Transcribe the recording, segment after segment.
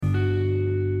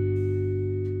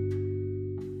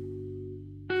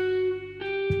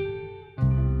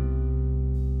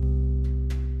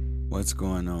What's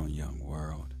going on, young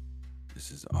world?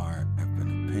 This is Art F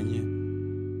an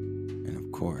Opinion, and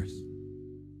of course,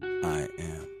 I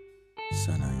am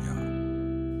Son of Y'all,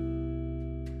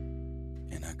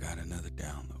 and I got another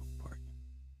download for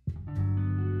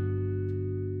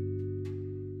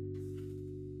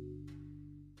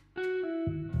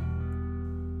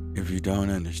you. If you don't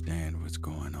understand what's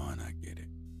going on, I get it.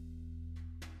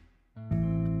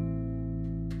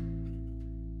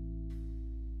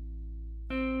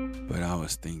 But I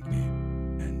was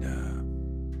thinking, and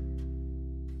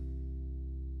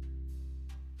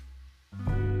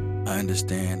I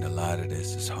understand a lot of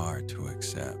this is hard to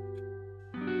accept.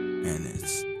 And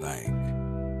it's like,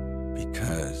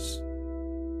 because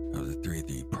of the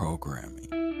 3D programming,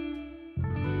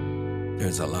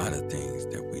 there's a lot of things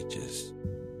that we just,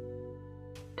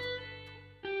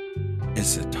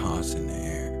 it's a toss in the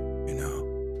air, you know?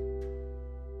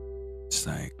 It's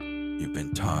like you've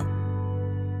been taught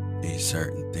these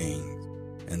certain things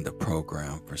in the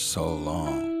program for so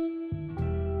long.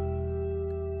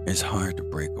 It's hard to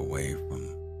break away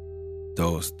from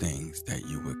those things that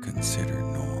you would consider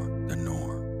the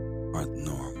norm or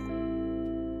normal.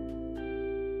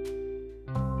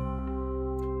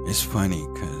 It's funny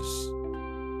because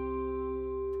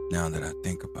now that I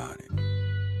think about it,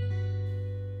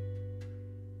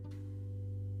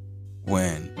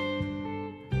 when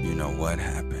you know what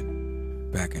happened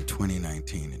back in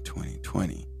 2019 and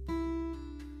 2020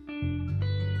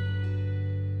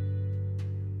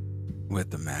 with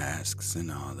the masks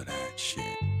and all of that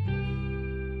shit,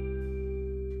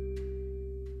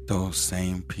 those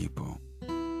same people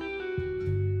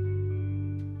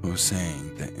who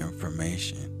saying the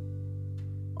information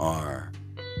or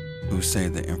who say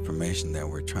the information that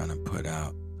we're trying to put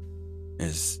out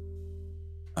is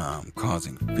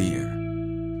causing fear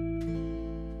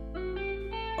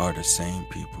are the same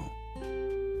people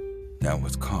that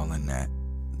was calling that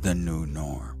the new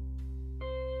norm.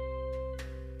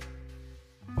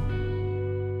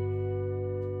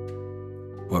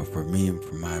 But for me,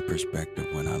 from my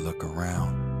perspective, when I look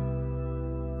around,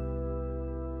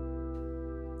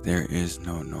 there is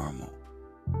no normal.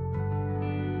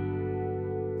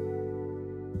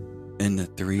 In the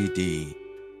 3D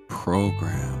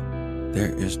program,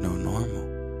 there is no normal.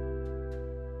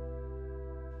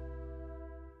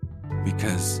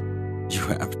 Because you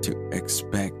have to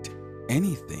expect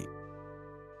anything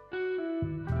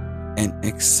and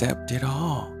accept it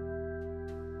all.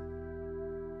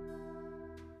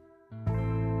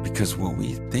 Because what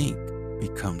we think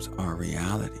becomes our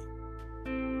reality.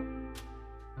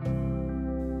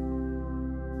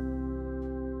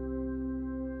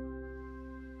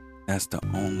 That's the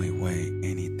only way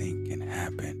anything can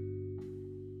happen.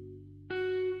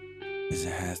 Is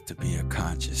it has to be a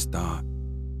conscious thought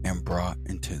and brought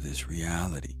into this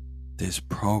reality, this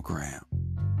program.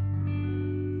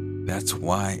 That's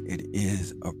why it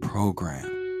is a program.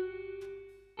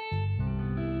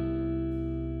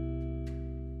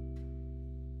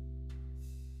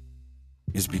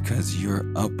 It's because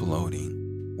you're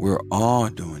uploading. We're all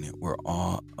doing it. We're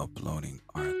all uploading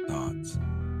our thoughts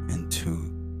into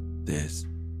this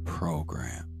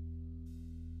program.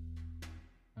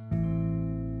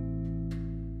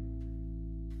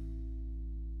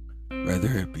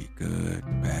 Whether it be good,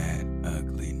 bad,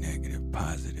 ugly, negative,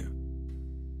 positive.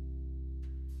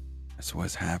 That's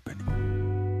what's happening.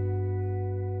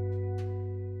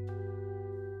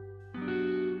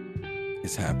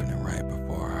 It's happening right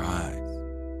before our eyes.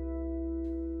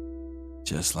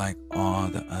 Just like all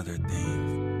the other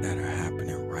things that are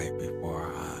happening right before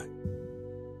our eyes.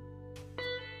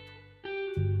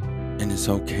 And it's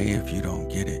okay if you don't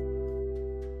get it.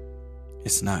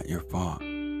 It's not your fault.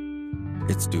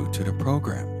 It's due to the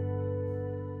programming.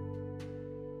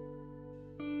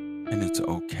 And it's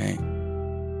okay.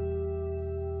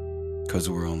 Because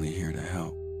we're only here to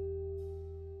help.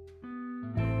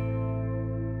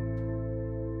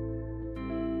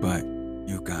 But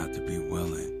you got to be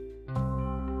willing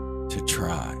to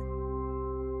try and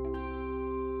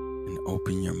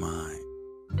open your mind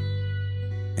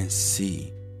and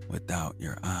see without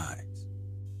your eyes.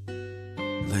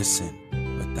 Listen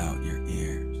without your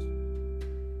ears.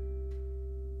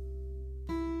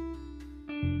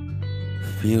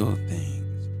 Feel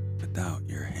things without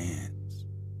your hands.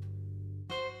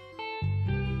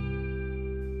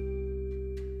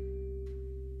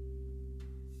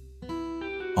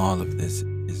 All of this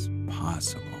is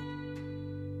possible.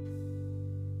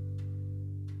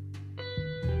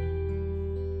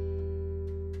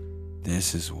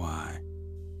 This is why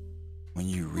when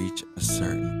you reach a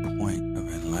certain point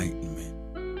of enlightenment,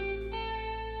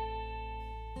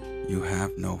 you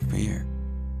have no fear.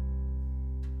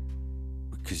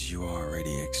 because you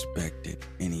already expected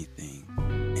anything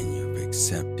and you've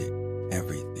accepted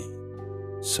everything.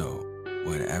 So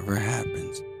whatever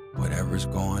happens, whatever's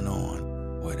going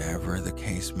on, whatever the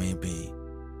case may be,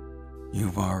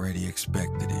 you've already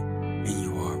expected it and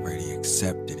you already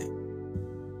accepted it.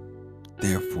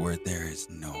 Therefore, there is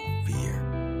no fear.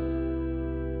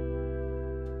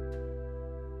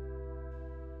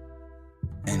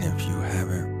 And if you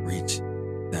haven't reached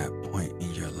that point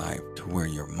in your life to where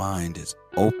your mind is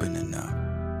open enough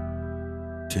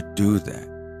to do that,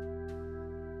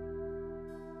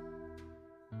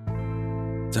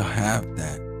 to have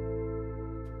that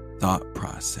thought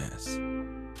process,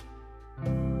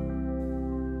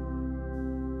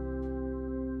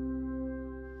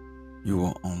 you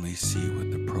will only see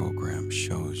what the program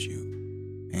shows you,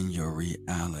 and your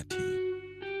reality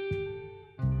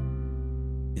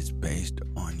is based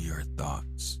on your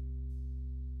thoughts.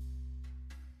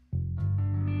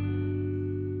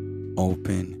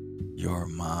 Open your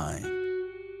mind.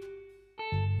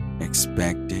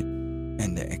 Expect it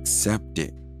and accept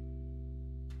it.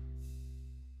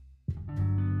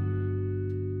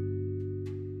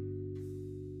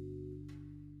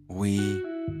 We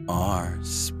are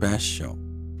special.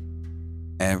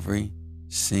 Every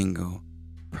single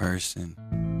person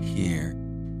here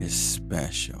is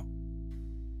special.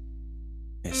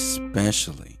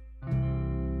 Especially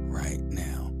right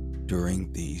now,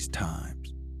 during these times.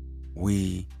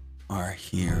 We are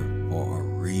here for a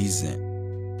reason.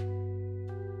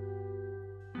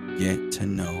 Get to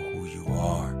know who you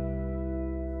are.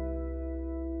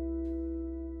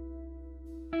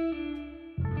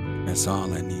 That's all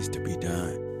that needs to be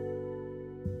done.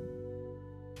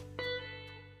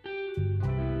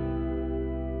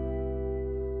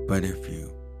 But if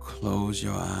you close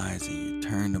your eyes and you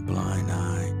turn a blind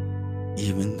eye,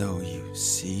 even though you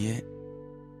see it,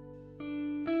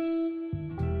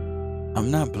 I'm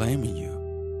not blaming you.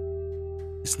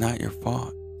 It's not your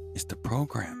fault. It's the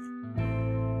programming.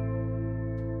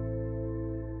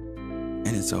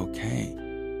 And it's okay.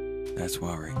 That's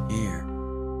why we're here.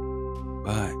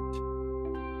 But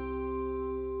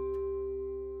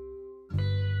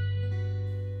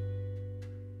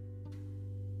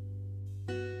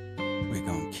we're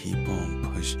going to keep on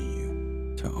pushing you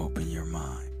to open your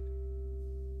mind.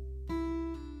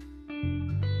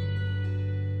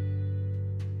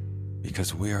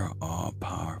 Because we are all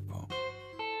powerful.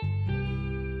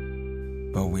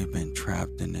 But we've been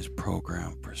trapped in this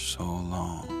program for so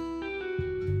long.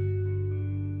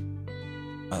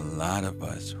 A lot of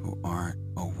us who aren't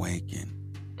awakened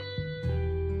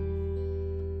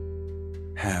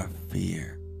have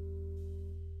fear,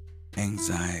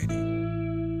 anxiety,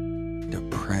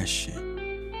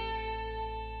 depression,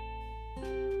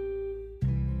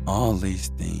 all these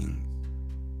things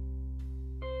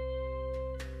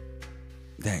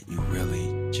that you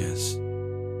really just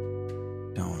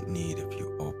don't need if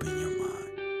you open your mind.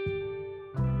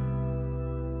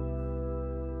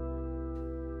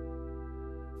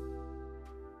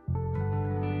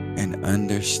 And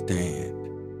understand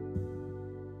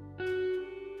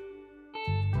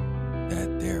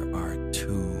that there are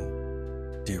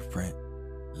two different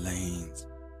lanes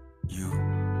you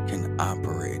can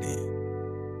operate in.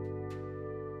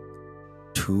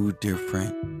 Two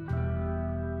different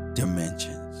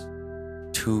dimensions,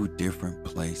 two different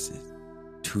places,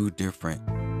 two different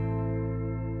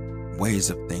ways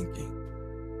of thinking.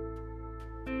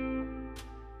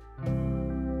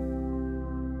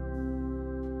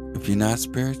 If you're not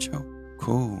spiritual,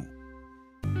 cool,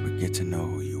 but get to know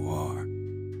who you are.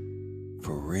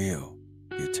 For real,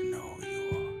 get to know who you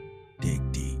are.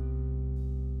 Dig deep.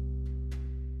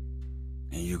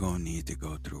 And you're going to need to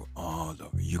go through all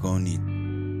of it. You're going to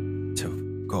need to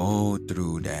go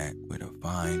through that with a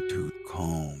fine-tooth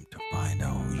comb to find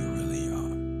out who you really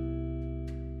are.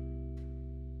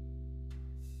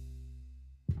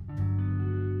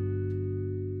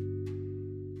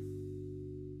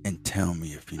 And tell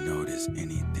me if you notice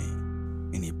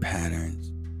anything, any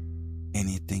patterns,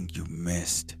 anything you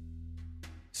missed,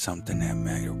 something that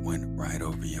might have went right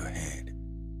over your head.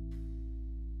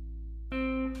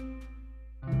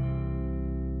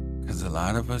 Because a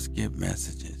lot of us get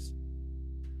messages,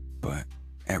 but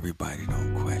everybody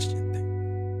don't question things.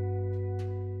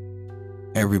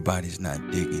 Everybody's not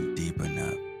digging deep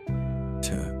enough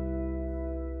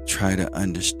to try to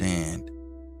understand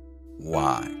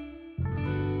why.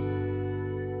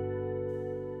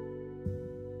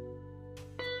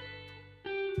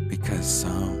 Because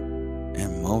some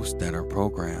and most that are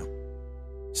programmed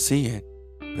see it,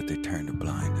 but they turn a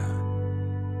blind eye.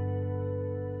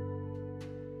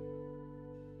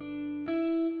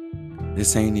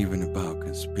 This ain't even about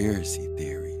conspiracy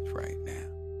theories right now.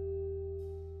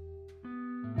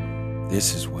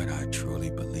 This is what I truly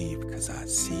believe because I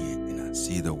see it and I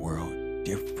see the world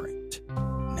different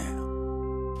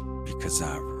now because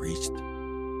I've reached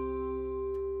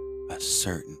a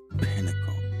certain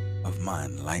pinnacle of my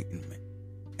enlightenment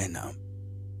and I'm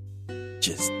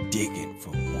just digging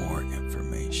for more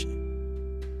information.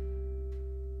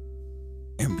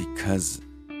 And because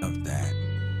of that,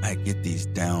 I get these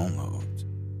downloads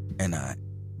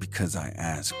because I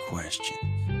ask questions.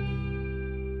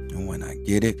 And when I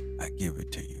get it, I give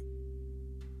it to you.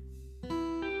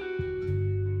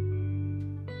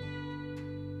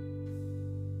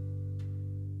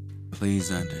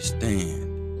 Please understand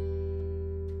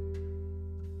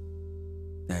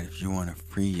that if you want to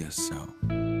free yourself,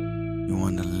 you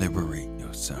want to liberate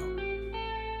yourself,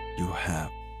 you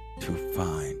have to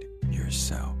find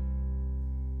yourself.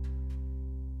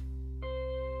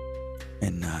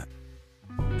 And not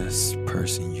this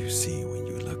person you see when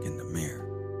you look in the mirror.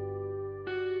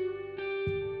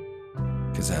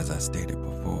 Because as I stated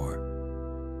before,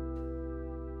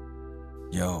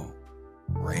 yo,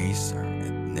 race or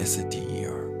ethnicity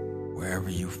or wherever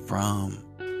you from,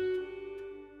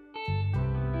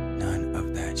 none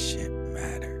of that shit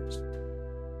matters.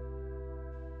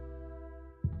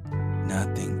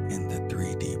 Nothing in the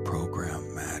 3D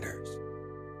program matters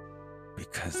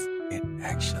because it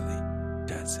actually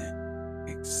doesn't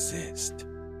exist.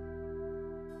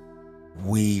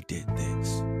 We did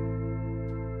this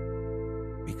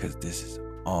because this is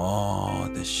all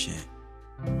the shit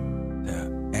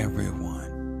that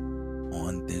everyone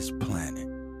on this planet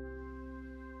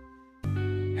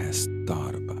has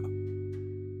thought about.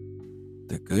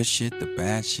 The good shit, the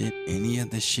bad shit, any of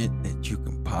the shit that you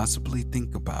can possibly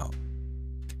think about.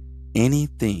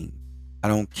 Anything, I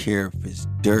don't care if it's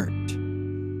dirt.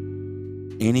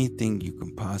 Anything you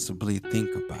can possibly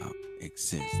think about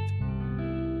exists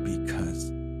because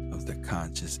of the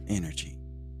conscious energy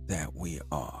that we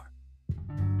are.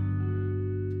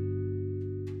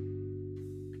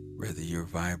 Whether you're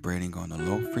vibrating on a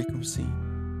low frequency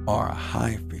or a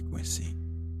high frequency,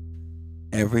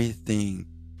 everything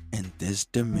in this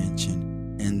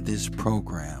dimension, in this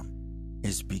program,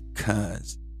 is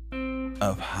because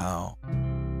of how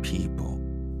people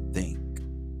think.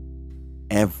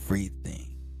 Everything.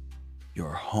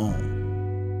 Your home,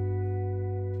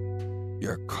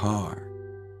 your car,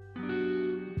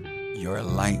 your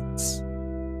lights,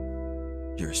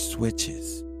 your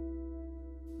switches,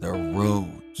 the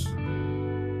roads,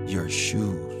 your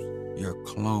shoes, your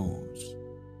clothes,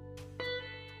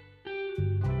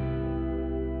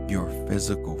 your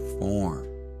physical form,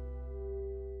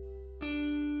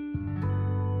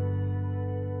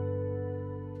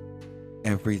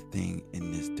 everything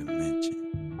in this dimension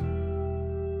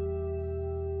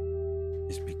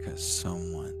is because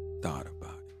someone thought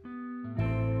about it.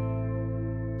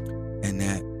 And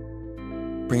that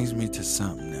brings me to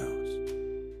something else,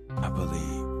 I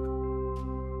believe.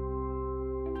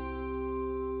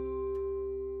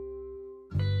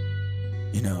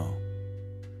 You know,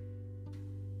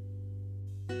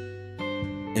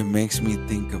 it makes me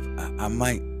think of, I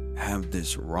might have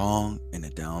this wrong and the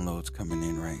download's coming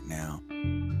in right now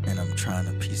and I'm trying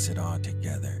to piece it all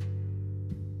together.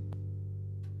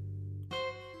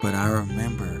 But I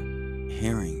remember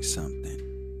hearing something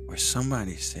where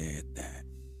somebody said that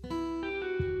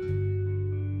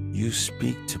you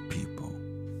speak to people.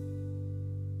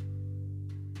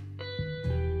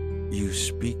 You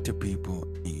speak to people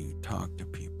and you talk to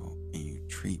people and you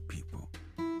treat people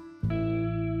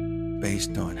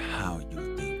based on how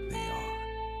you think they are.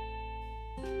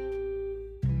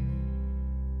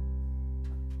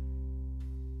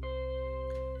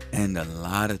 And a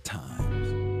lot of times,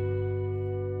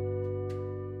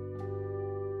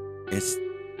 it's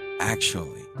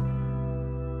actually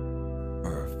a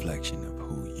reflection of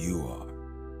who you are.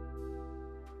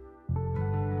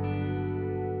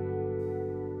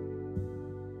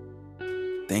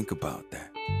 Think about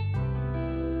that.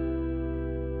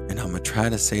 And I'm going to try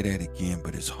to say that again,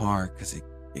 but it's hard because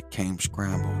it came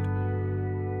scrambled.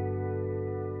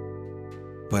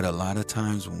 But a lot of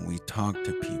times when we talk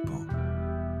to people,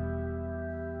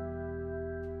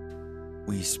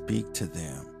 we speak to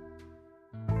them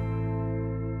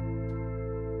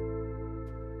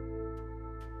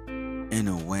in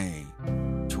a way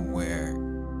to where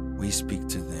we speak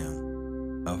to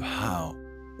them of how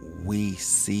we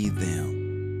see them.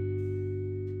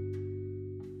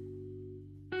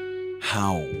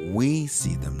 How we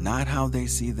see them, not how they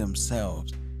see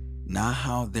themselves, not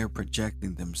how they're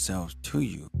projecting themselves to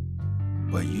you,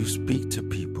 but you speak to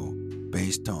people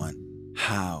based on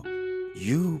how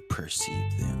you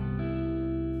perceive them.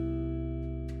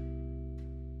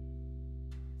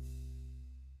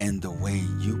 And the way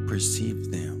you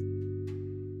perceive them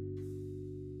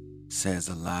says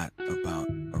a lot about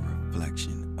a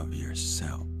reflection of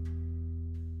yourself.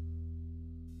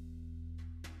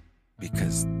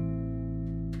 Because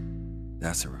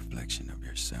that's a reflection of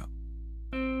yourself.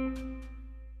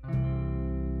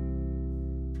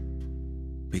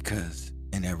 Because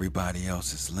in everybody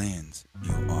else's lens,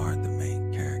 you are the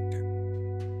main character.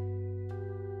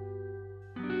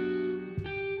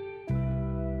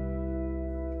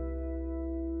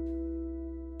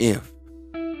 If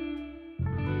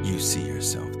you see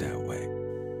yourself that way.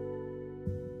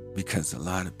 Because a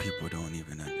lot of people don't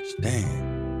even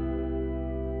understand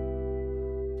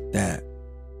that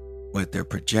what they're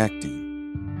projecting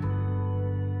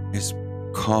is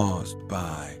caused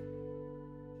by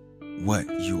what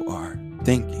you are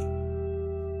thinking,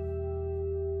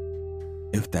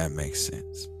 if that makes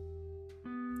sense.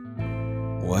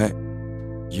 What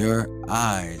your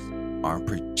eyes are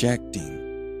projecting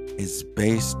is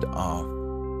based off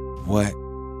what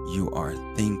you are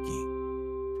thinking.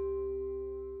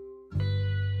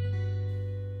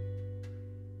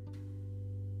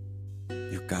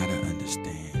 You gotta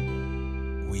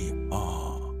understand, we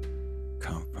all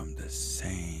come from the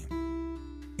same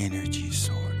energy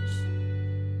source.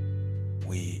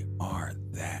 We are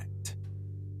that.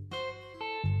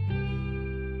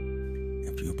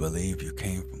 If you believe you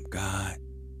came from God,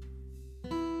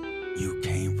 you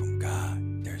came from God.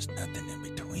 There's nothing in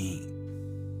between.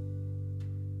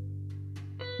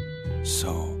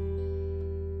 So,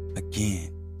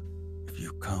 again, if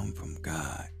you come from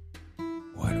God,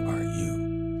 what are you?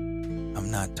 I'm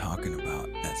not talking about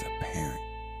as a parent.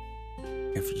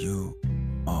 If you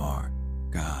are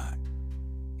God,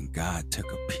 and God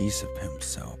took a piece of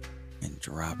himself and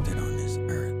dropped it on this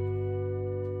earth,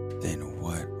 then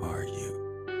what are you?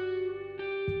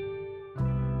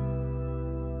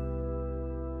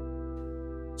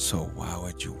 So why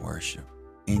would you worship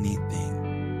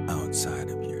anything outside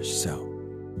of yourself?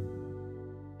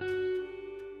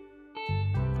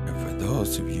 And for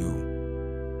those of you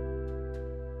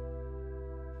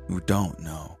who don't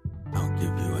know, I'll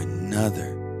give you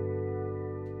another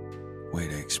way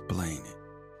to explain it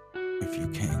if you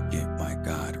can't get my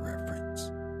God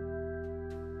reference.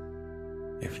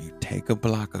 If you take a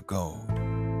block of gold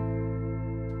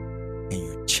and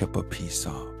you chip a piece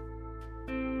off,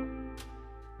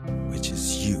 which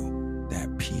is you,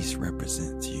 that piece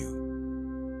represents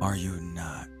you, are you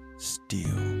not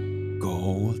still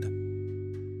gold?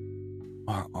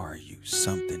 Or are you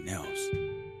something else,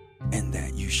 and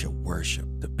that you should worship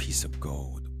the piece of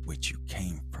gold which you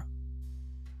came from?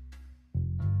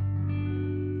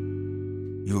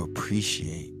 You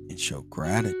appreciate and show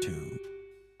gratitude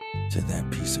to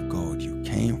that piece of gold you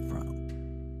came from,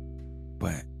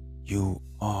 but you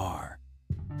are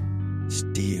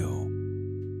still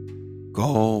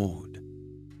gold.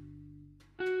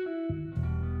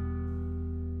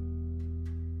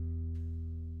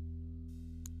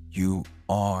 You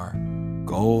are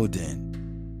golden.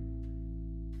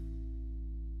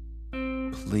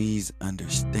 Please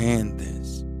understand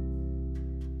this.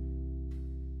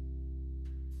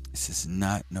 This is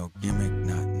not no gimmick,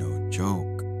 not no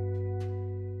joke.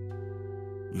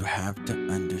 You have to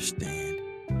understand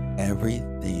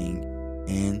everything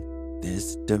in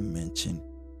this dimension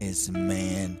is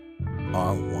man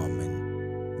or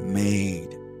woman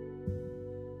made.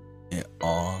 It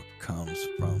all comes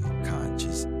from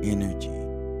conscious energy,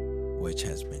 which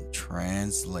has been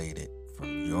translated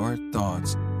from your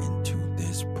thoughts into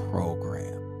this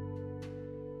program.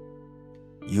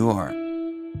 You are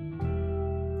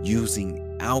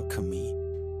using alchemy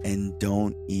and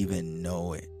don't even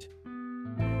know it.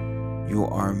 You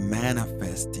are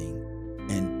manifesting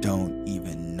and don't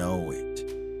even know it.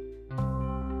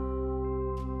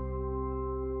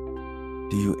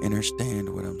 Do you understand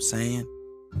what I'm saying?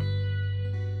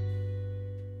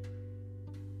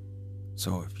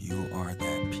 So if you are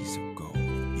that piece of gold,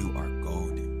 you are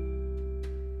golden,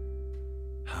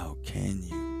 how can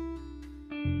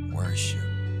you worship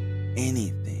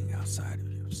anything outside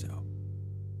of yourself?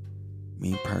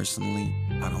 Me personally,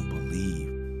 I don't believe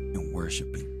in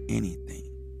worshiping anything,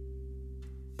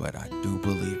 but I do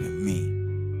believe in me,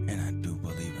 and I do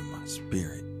believe in my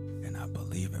spirit, and I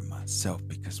believe in myself,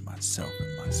 because myself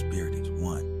and my spirit is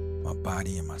one. My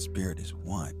body and my spirit is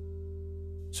one.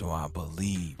 So I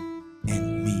believe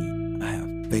in me. I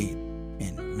have faith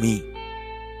in me.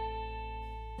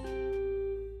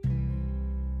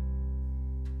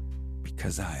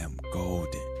 Because I am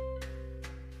golden.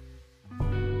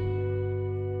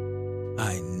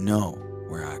 I know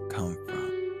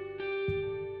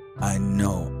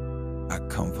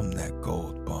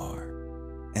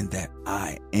and that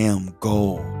I am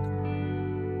gold.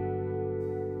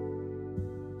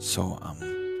 So I'm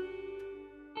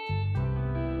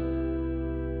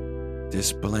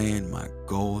displaying my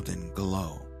golden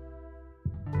glow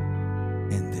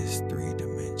in this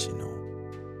 3-dimensional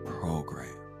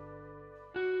program.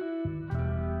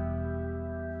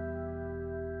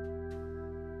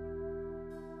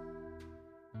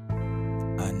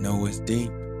 I know it's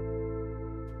deep,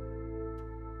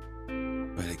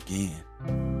 but again,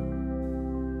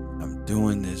 I'm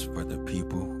doing this for the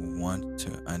people who want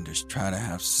to try to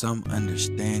have some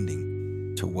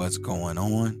understanding to what's going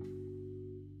on.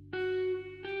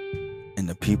 And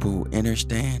the people who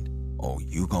understand, oh,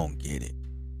 you gonna get it.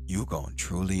 You gonna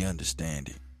truly understand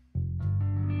it.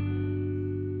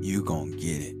 You gonna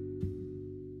get it.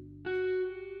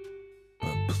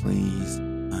 But please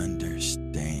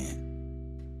understand.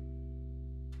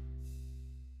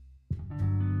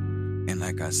 And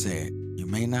like I said, you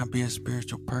may not be a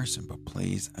spiritual person, but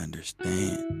please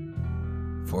understand.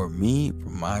 For me,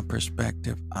 from my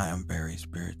perspective, I am very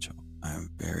spiritual. I am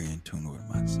very in tune with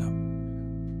myself.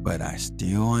 But I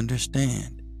still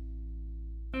understand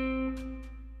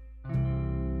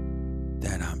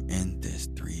that I'm in this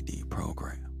 3D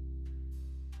program.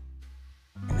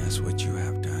 And that's what you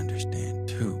have to understand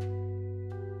too.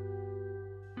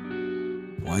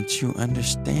 Once you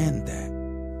understand that,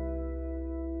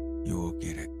 you will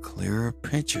get a clearer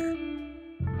picture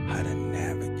how to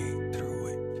navigate through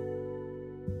it.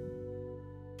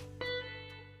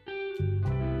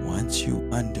 Once you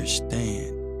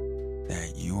understand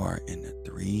that you are in a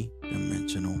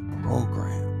 3-dimensional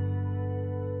program,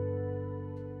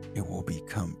 it will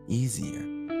become easier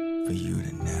for you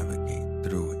to navigate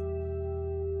through it.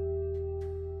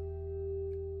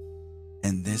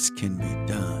 And this can be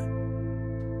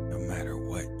done no matter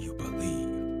what you believe.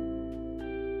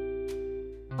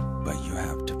 But you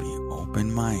have to be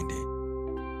open-minded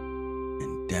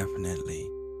and definitely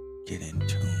get in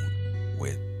tune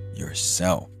with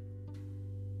yourself.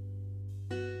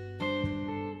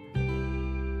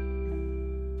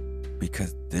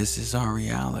 Because this is our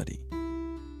reality.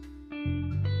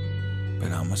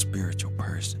 But I'm a spiritual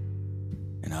person,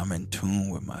 and I'm in tune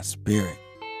with my spirit.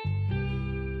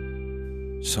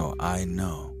 So I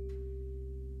know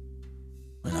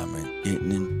when I'm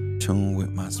getting in tune with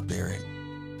my spirit,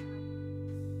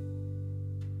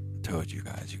 I told you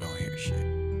guys you're gonna hear shit.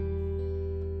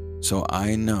 So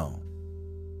I know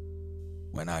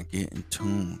when I get in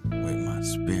tune with my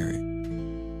spirit,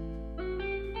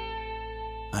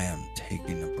 I am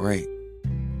taking a break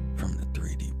from the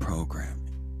 3D programming.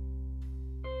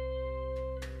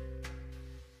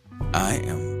 I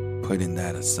am putting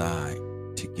that aside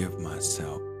to give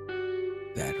myself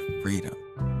that freedom.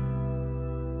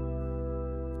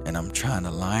 And I'm trying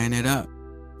to line it up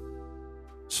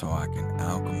so I can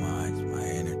alchemize my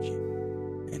energy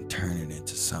and turn it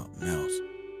into something else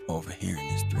over here in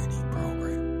this 3D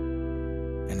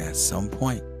program. And at some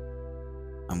point,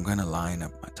 I'm going to line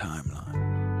up my timeline.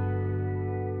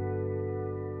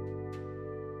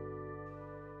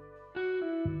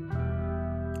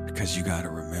 Because you got to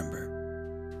remember,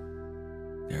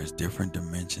 there's different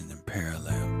dimensions and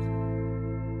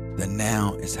parallels. The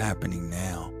now is happening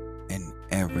now in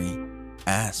every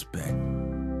aspect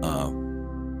of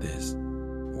this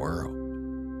world.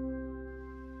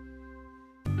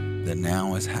 The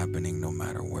now is happening no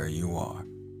matter where you are.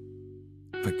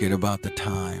 Forget about the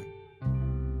time.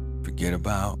 Forget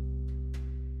about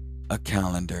a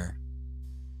calendar.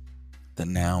 The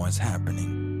now is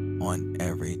happening on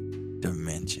every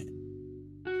dimension.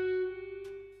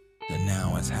 The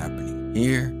now is happening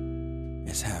here.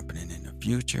 It's happening in the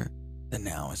future. The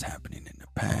now is happening in the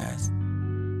past.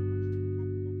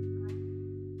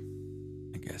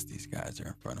 I guess these guys are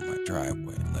in front of my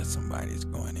driveway unless somebody's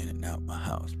going in and out my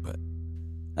house. But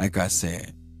like I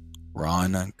said, raw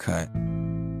and uncut,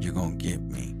 you're going to get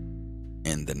me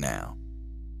in the now.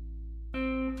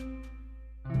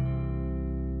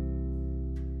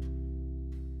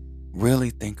 Really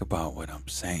think about what I'm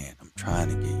saying. I'm trying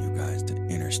to get you guys to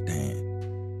understand.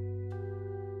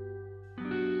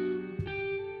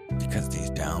 Because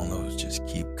these downloads just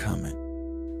keep coming.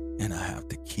 And I have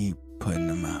to keep putting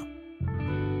them out.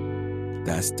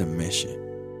 That's the mission.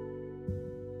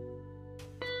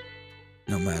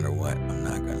 No matter what, I'm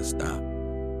not going to stop.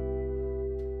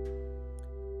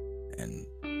 And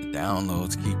the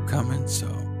downloads keep coming, so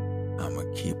I'm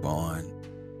going to keep on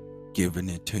giving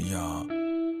it to y'all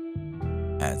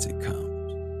as it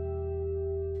comes.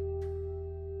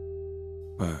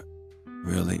 But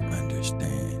really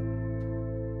understand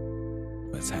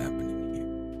what's happening here.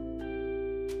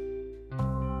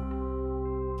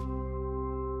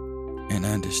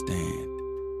 and understand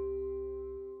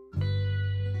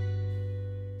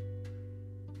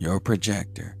your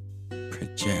projector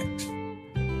projects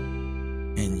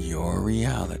in your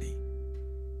reality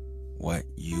what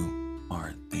you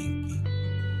are thinking.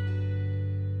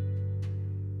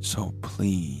 So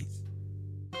please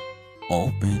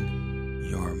open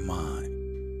your mind.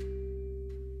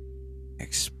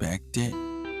 Expect it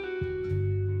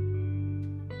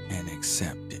and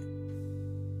accept it.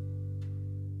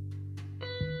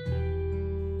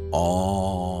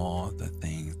 All the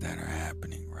things that are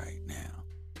happening right now.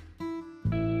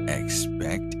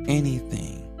 Expect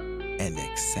anything and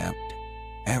accept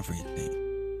everything.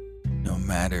 No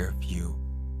matter if you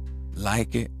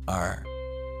like it or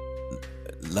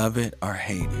love it or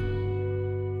hate it.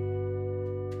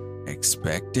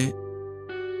 Expect it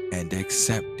and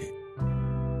accept it.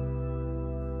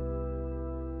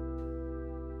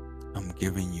 I'm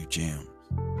giving you gems.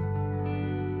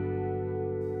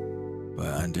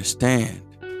 But understand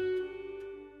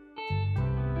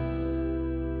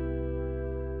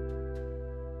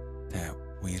that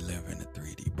we live in a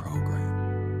 3D program.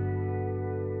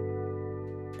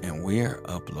 And we are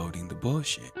uploading the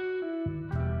bullshit.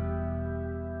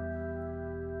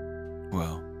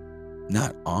 Well,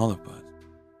 not all of us,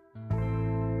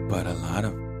 but a lot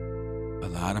of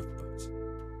us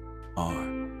are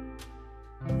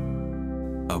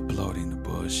uploading the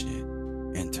bullshit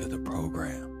into the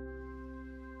program.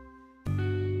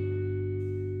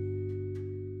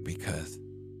 Because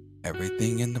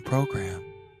everything in the program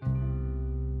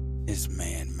is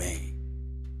man-made,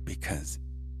 because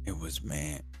it was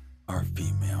man or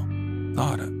female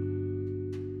thought of.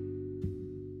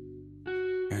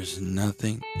 There's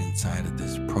nothing inside of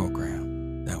this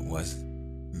program that was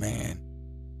man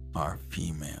or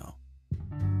female.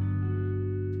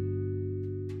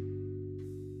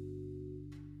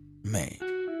 Made.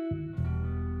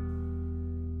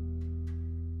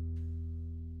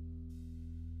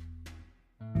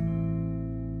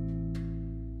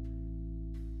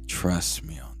 Trust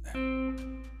me on that.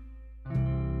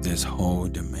 This whole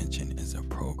dimension is a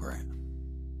program.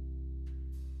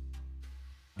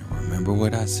 And remember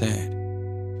what I said.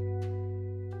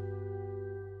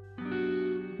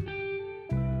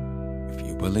 If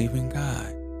you believe in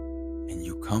God and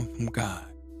you come from God,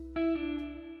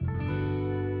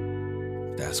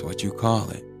 that's what you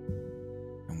call it.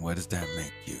 And what does that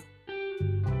make you?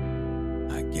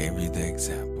 I gave you the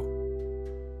example.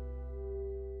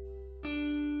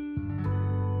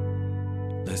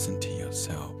 Listen to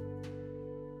yourself.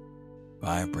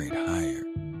 Vibrate higher.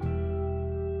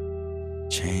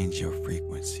 Change your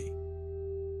frequency.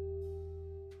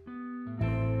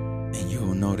 And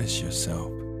you'll notice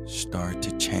yourself start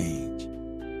to change.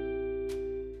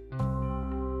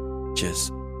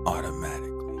 Just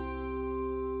automatically.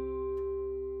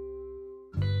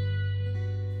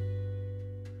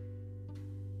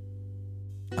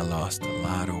 I lost a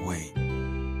lot of weight.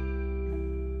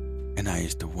 And I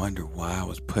used to wonder why I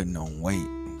was putting on weight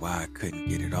and why I couldn't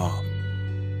get it off.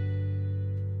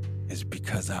 It's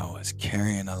because I was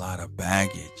carrying a lot of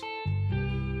baggage.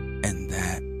 And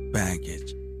that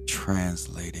baggage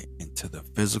translated into the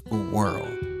physical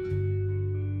world.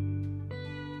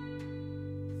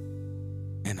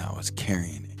 And I was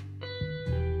carrying it.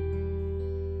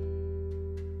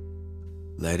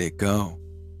 Let it go.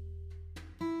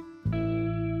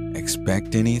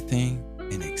 Expect anything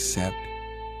and accept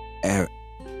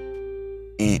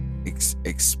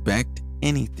expect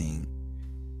anything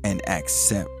and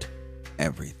accept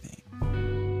everything.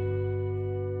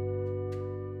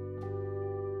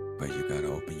 But you gotta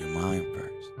open your mind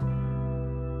first.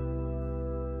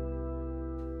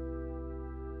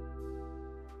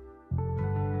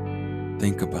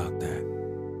 Think about that.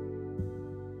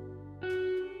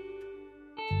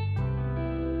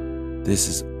 This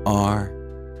is our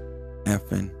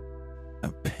effing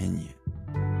opinion.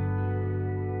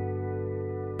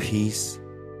 Peace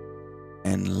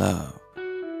and love,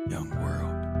 young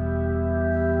world.